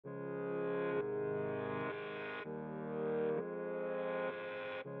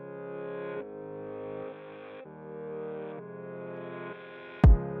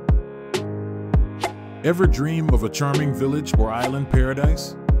Ever dream of a charming village or island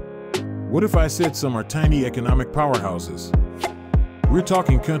paradise? What if I said some are tiny economic powerhouses? We're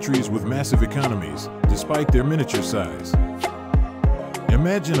talking countries with massive economies, despite their miniature size.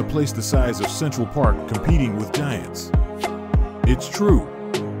 Imagine a place the size of Central Park competing with giants. It's true.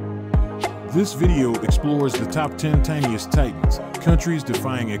 This video explores the top 10 tiniest titans, countries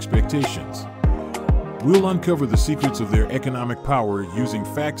defying expectations. We'll uncover the secrets of their economic power using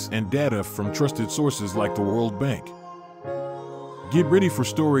facts and data from trusted sources like the World Bank. Get ready for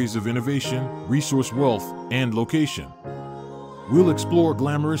stories of innovation, resource wealth, and location. We'll explore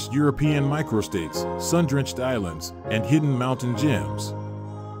glamorous European microstates, sun-drenched islands, and hidden mountain gems.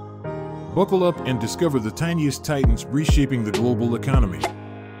 Buckle up and discover the tiniest titans reshaping the global economy.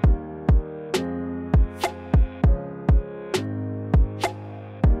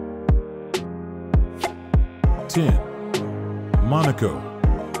 Monaco,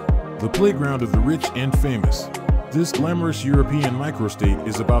 the playground of the rich and famous. This glamorous European microstate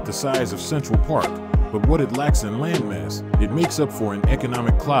is about the size of Central Park, but what it lacks in landmass, it makes up for in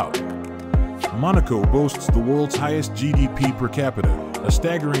economic clout. Monaco boasts the world's highest GDP per capita, a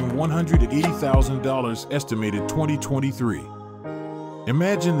staggering $180,000 estimated 2023.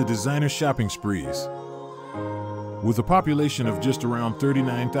 Imagine the designer shopping sprees. With a population of just around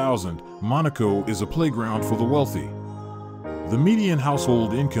 39,000, Monaco is a playground for the wealthy. The median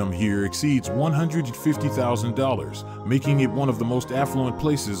household income here exceeds $150,000, making it one of the most affluent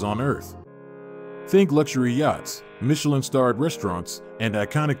places on Earth. Think luxury yachts, Michelin-starred restaurants, and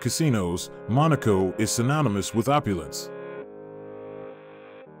iconic casinos. Monaco is synonymous with opulence.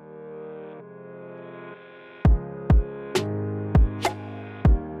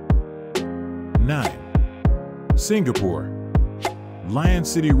 Singapore. Lion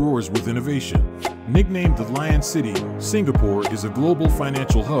City roars with innovation. Nicknamed the Lion City, Singapore is a global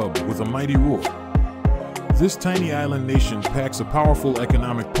financial hub with a mighty roar. This tiny island nation packs a powerful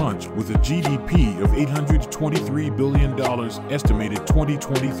economic punch with a GDP of $823 billion estimated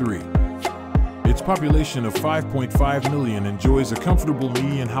 2023. Its population of 5.5 million enjoys a comfortable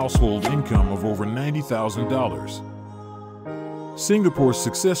median household income of over $90,000. Singapore's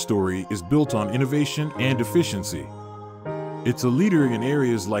success story is built on innovation and efficiency. It's a leader in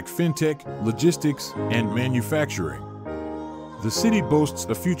areas like fintech, logistics, and manufacturing. The city boasts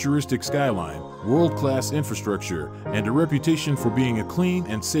a futuristic skyline, world-class infrastructure, and a reputation for being a clean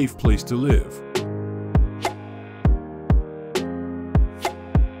and safe place to live.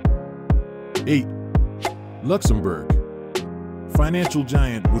 Luxembourg. Financial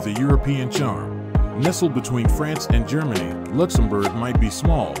giant with a European charm. Nestled between France and Germany, Luxembourg might be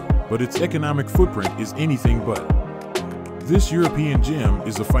small, but its economic footprint is anything but. This European gem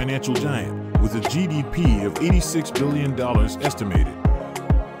is a financial giant with a GDP of $86 billion estimated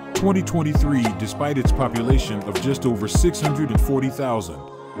 2023, despite its population of just over 640,000.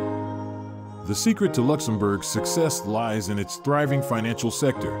 The secret to Luxembourg's success lies in its thriving financial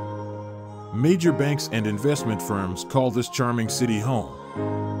sector. Major banks and investment firms call this charming city home.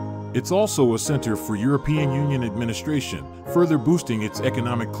 It's also a center for European Union administration, further boosting its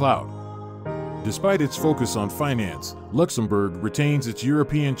economic clout. Despite its focus on finance, Luxembourg retains its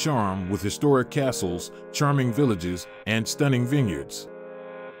European charm with historic castles, charming villages, and stunning vineyards.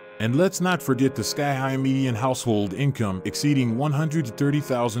 And let's not forget the sky-high median household income exceeding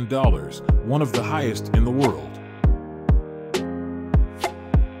 $130,000, one of the highest in the world.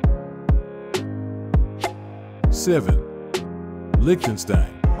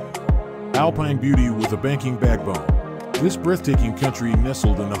 Liechtenstein. Alpine beauty with a banking backbone. This breathtaking country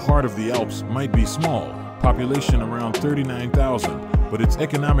nestled in the heart of the Alps might be small, population around 39,000, but its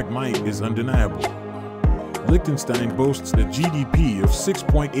economic might is undeniable. Liechtenstein boasts a GDP of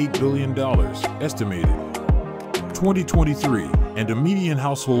 $6.8 billion, estimated 2023, and a median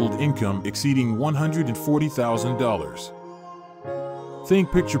household income exceeding $140,000.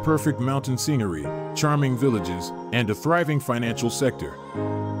 Think picture-perfect mountain scenery, charming villages, and a thriving financial sector.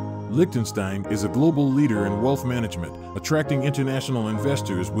 Liechtenstein is a global leader in wealth management, attracting international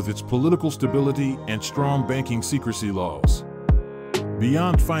investors with its political stability and strong banking secrecy laws.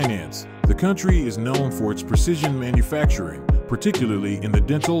 Beyond finance, the country is known for its precision manufacturing, particularly in the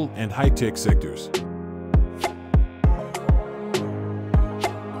dental and high-tech sectors.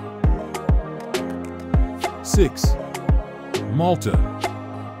 Malta.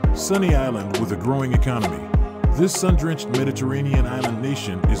 Sunny island with a growing economy. This sun-drenched Mediterranean island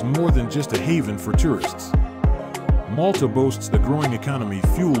nation is more than just a haven for tourists. Malta boasts a growing economy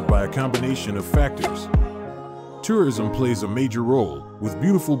fueled by a combination of factors. Tourism plays a major role, with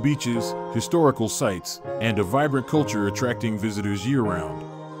beautiful beaches, historical sites, and a vibrant culture attracting visitors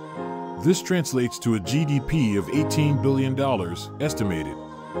year-round. This translates to a GDP of $18 billion estimated.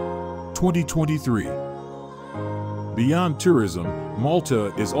 2023. Beyond tourism,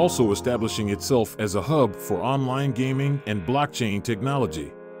 Malta is also establishing itself as a hub for online gaming and blockchain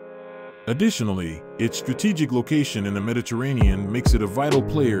technology. Additionally, its strategic location in the Mediterranean makes it a vital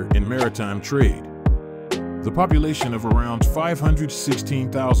player in maritime trade. The population of around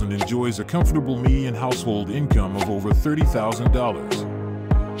 516,000 enjoys a comfortable median household income of over $30,000.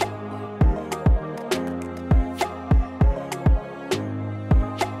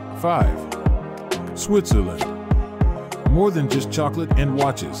 Switzerland. More than just chocolate and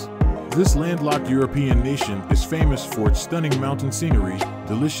watches, this landlocked European nation is famous for its stunning mountain scenery,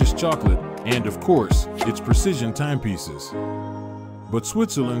 delicious chocolate, and of course, its precision timepieces. But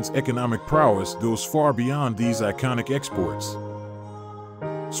Switzerland's economic prowess goes far beyond these iconic exports.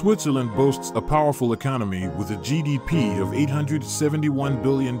 Switzerland boasts a powerful economy with a GDP of $871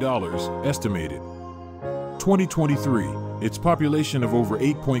 billion estimated. 2023, its population of over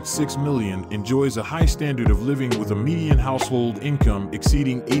 8.6 million enjoys a high standard of living with a median household income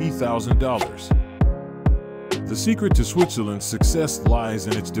exceeding $80,000. The secret to Switzerland's success lies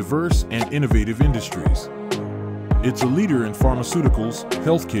in its diverse and innovative industries. It's a leader in pharmaceuticals,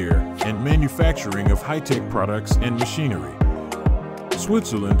 healthcare, and manufacturing of high-tech products and machinery.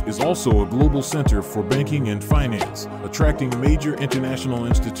 Switzerland is also a global center for banking and finance, attracting major international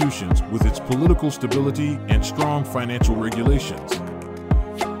institutions with its political stability and strong financial regulations.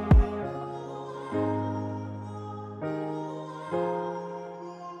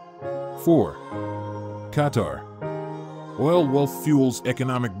 Qatar. Oil wealth fuels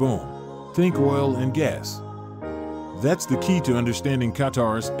economic boom. Think oil and gas. That's the key to understanding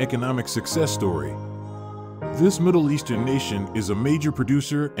Qatar's economic success story. This Middle Eastern nation is a major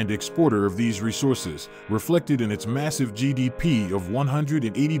producer and exporter of these resources, reflected in its massive GDP of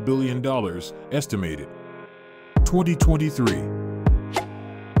 $180 billion estimated. 2023.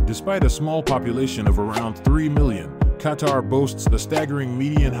 Despite a small population of around 3 million, Qatar boasts a staggering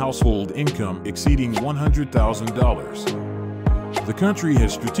median household income exceeding $100,000. The country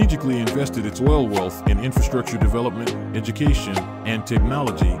has strategically invested its oil wealth in infrastructure development, education, and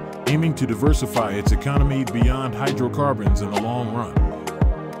technology, aiming to diversify its economy beyond hydrocarbons in the long run.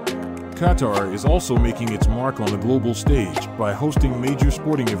 Qatar is also making its mark on the global stage by hosting major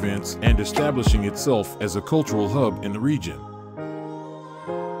sporting events and establishing itself as a cultural hub in the region.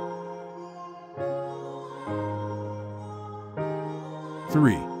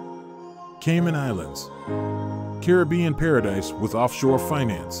 Cayman Islands. Caribbean paradise with offshore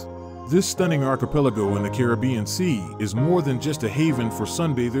finance. This stunning archipelago in the Caribbean Sea is more than just a haven for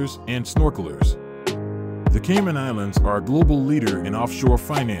sunbathers and snorkelers. The Cayman Islands are a global leader in offshore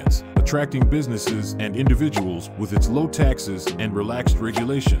finance, attracting businesses and individuals with its low taxes and relaxed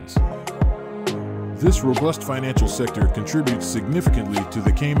regulations. This robust financial sector contributes significantly to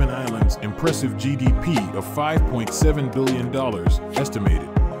the Cayman Islands' impressive GDP of $5.7 billion estimated.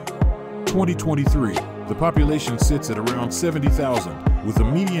 2023, the population sits at around 70,000, with a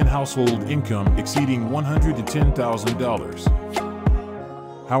median household income exceeding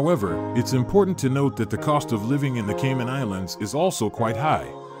 $110,000. However, it's important to note that the cost of living in the Cayman Islands is also quite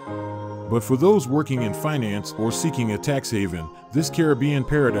high. But for those working in finance or seeking a tax haven, this Caribbean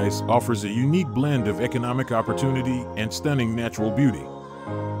paradise offers a unique blend of economic opportunity and stunning natural beauty.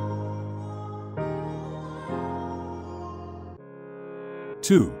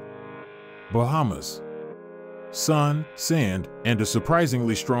 Bahamas. Sun, sand, and a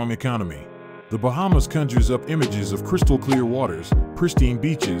surprisingly strong economy. The Bahamas conjures up images of crystal clear waters, pristine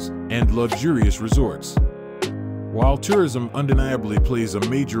beaches, and luxurious resorts. While tourism undeniably plays a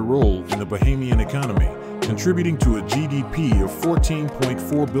major role in the Bahamian economy, contributing to a GDP of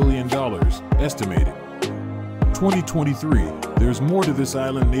 $14.4 billion estimated. 2023, there's more to this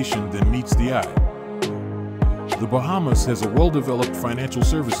island nation than meets the eye. The Bahamas has a well-developed financial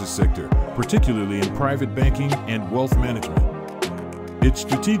services sector, particularly in private banking and wealth management. Its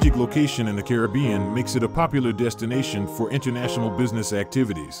strategic location in the Caribbean makes it a popular destination for international business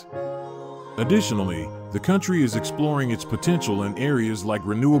activities. Additionally, the country is exploring its potential in areas like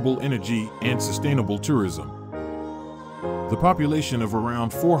renewable energy and sustainable tourism. The population of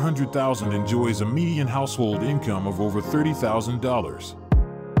around 400,000 enjoys a median household income of over $30,000.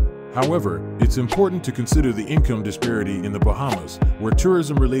 However, it's important to consider the income disparity in the Bahamas, where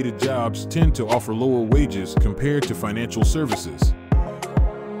tourism-related jobs tend to offer lower wages compared to financial services.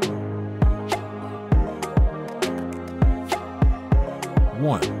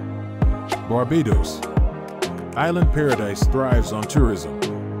 Barbados. Island paradise thrives on tourism.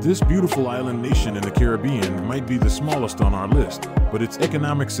 This beautiful island nation in the Caribbean might be the smallest on our list, but its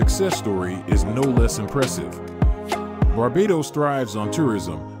economic success story is no less impressive. Barbados thrives on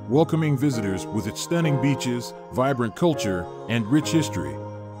tourism, welcoming visitors with its stunning beaches, vibrant culture, and rich history.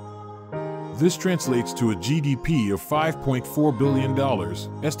 This translates to a GDP of $5.4 billion,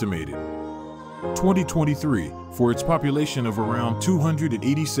 estimated 2023, for its population of around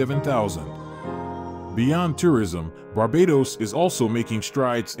 287,000. Beyond tourism, Barbados is also making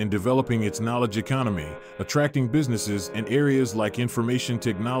strides in developing its knowledge economy, attracting businesses in areas like information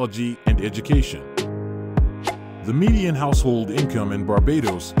technology and education. The median household income in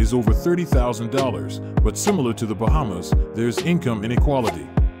Barbados is over $30,000, but similar to the Bahamas, there's income inequality.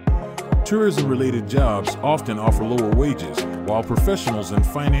 Tourism-related jobs often offer lower wages, while professionals in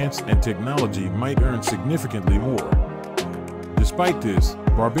finance and technology might earn significantly more. Despite this,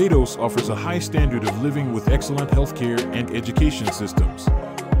 Barbados offers a high standard of living with excellent healthcare and education systems.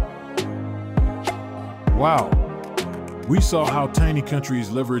 Wow! We saw how tiny countries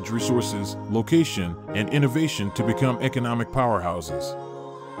leverage resources, location, and innovation to become economic powerhouses.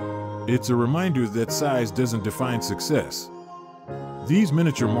 It's a reminder that size doesn't define success. These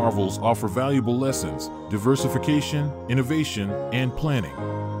miniature marvels offer valuable lessons: diversification, innovation, and planning.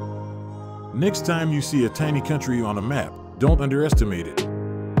 Next time you see a tiny country on a map, don't underestimate it.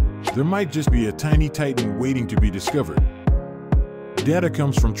 There might just be a tiny titan waiting to be discovered. Data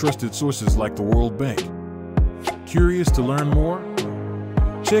comes from trusted sources like the World Bank. Curious to learn more?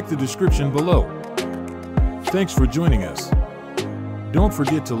 Check the description below. Thanks for joining us. Don't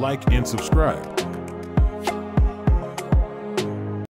forget to like and subscribe.